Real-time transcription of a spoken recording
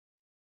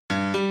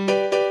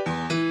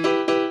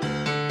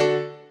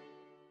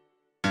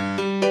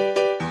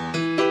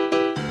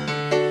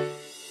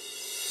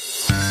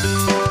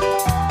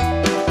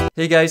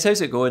Hey guys,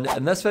 how's it going?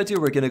 In this video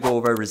we're going to go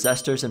over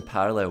resistors in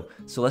parallel,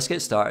 so let's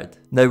get started.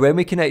 Now when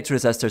we connect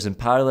resistors in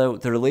parallel,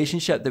 the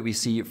relationship that we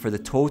see for the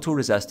total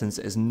resistance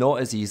is not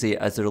as easy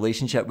as the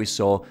relationship we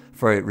saw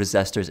for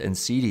resistors in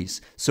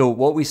series. So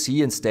what we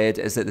see instead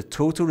is that the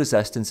total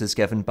resistance is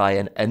given by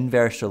an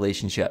inverse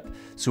relationship.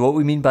 So what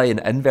we mean by an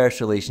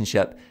inverse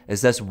relationship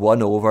is this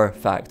 1 over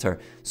factor.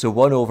 So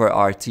 1 over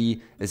RT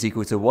is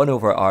equal to 1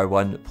 over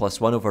R1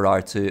 plus 1 over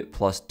R2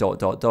 plus dot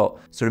dot dot.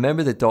 So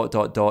remember the dot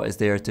dot dot is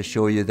there to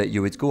show you that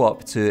you would go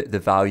up to the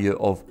value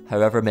of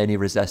however many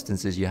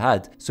resistances you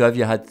had. So if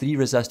you had 3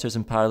 resistors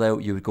in parallel,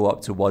 you would go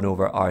up to 1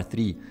 over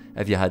R3.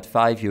 If you had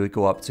 5, you would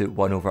go up to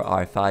 1 over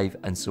R5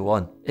 and so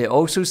on. It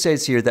also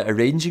says here that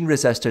arranging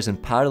resistors in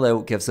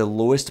parallel gives the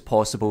lowest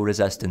possible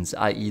resistance,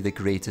 i.e. the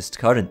greatest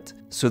current.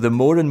 So the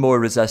more and more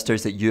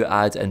resistors that you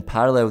add in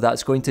parallel,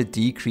 that's going to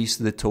decrease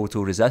the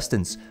total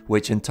resistance,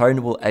 which in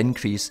turn will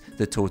increase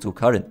the total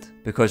current.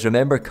 Because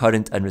remember,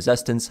 current and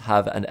resistance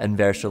have an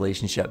inverse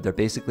relationship, they're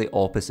basically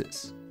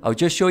opposites. I'll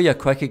just show you a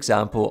quick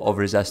example of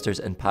resistors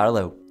in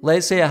parallel.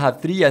 Let's say I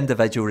have 3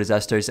 individual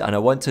resistors and I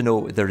want to know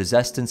what the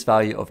resistance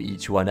value of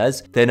each one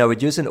is. Then I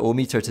would use an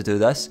ohmmeter to do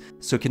this.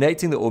 So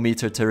connecting the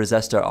ohmmeter to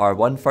resistor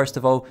R1 first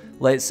of all,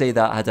 let's say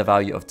that had a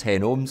value of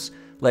 10 ohms.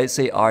 Let's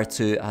say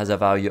R2 has a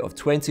value of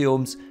 20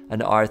 ohms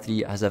and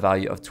R3 has a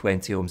value of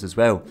 20 ohms as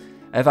well.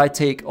 If I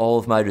take all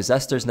of my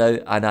resistors now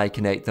and I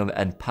connect them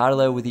in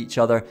parallel with each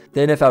other,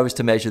 then if I was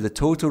to measure the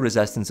total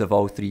resistance of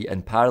all 3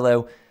 in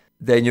parallel,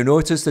 then you'll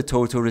notice the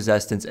total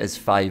resistance is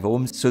 5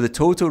 ohms. So the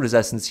total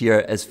resistance here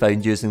is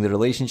found using the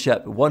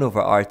relationship 1 over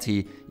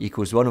RT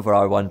equals 1 over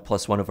R1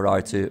 plus 1 over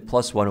R2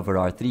 plus 1 over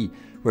R3,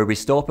 where we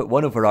stop at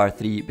 1 over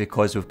R3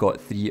 because we've got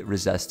 3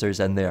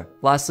 resistors in there.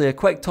 Lastly, a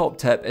quick top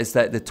tip is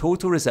that the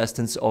total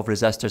resistance of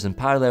resistors in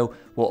parallel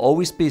will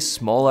always be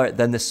smaller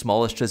than the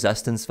smallest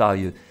resistance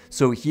value.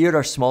 So here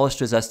our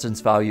smallest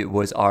resistance value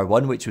was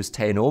R1, which was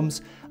 10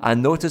 ohms,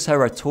 and notice how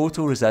our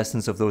total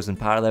resistance of those in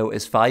parallel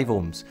is 5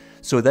 ohms.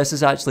 So this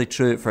is actually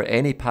true for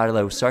any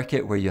parallel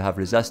circuit where you have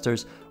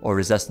resistors or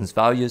resistance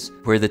values,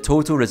 where the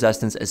total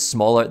resistance is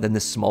smaller than the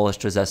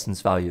smallest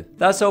resistance value.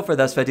 That's all for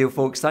this video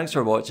folks, thanks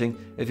for watching.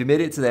 If you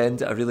made it to the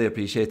end, I really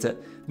appreciate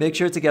it. Make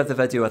sure to give the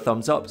video a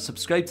thumbs up,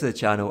 subscribe to the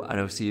channel, and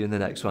I'll see you in the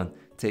next one.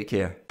 Take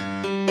care.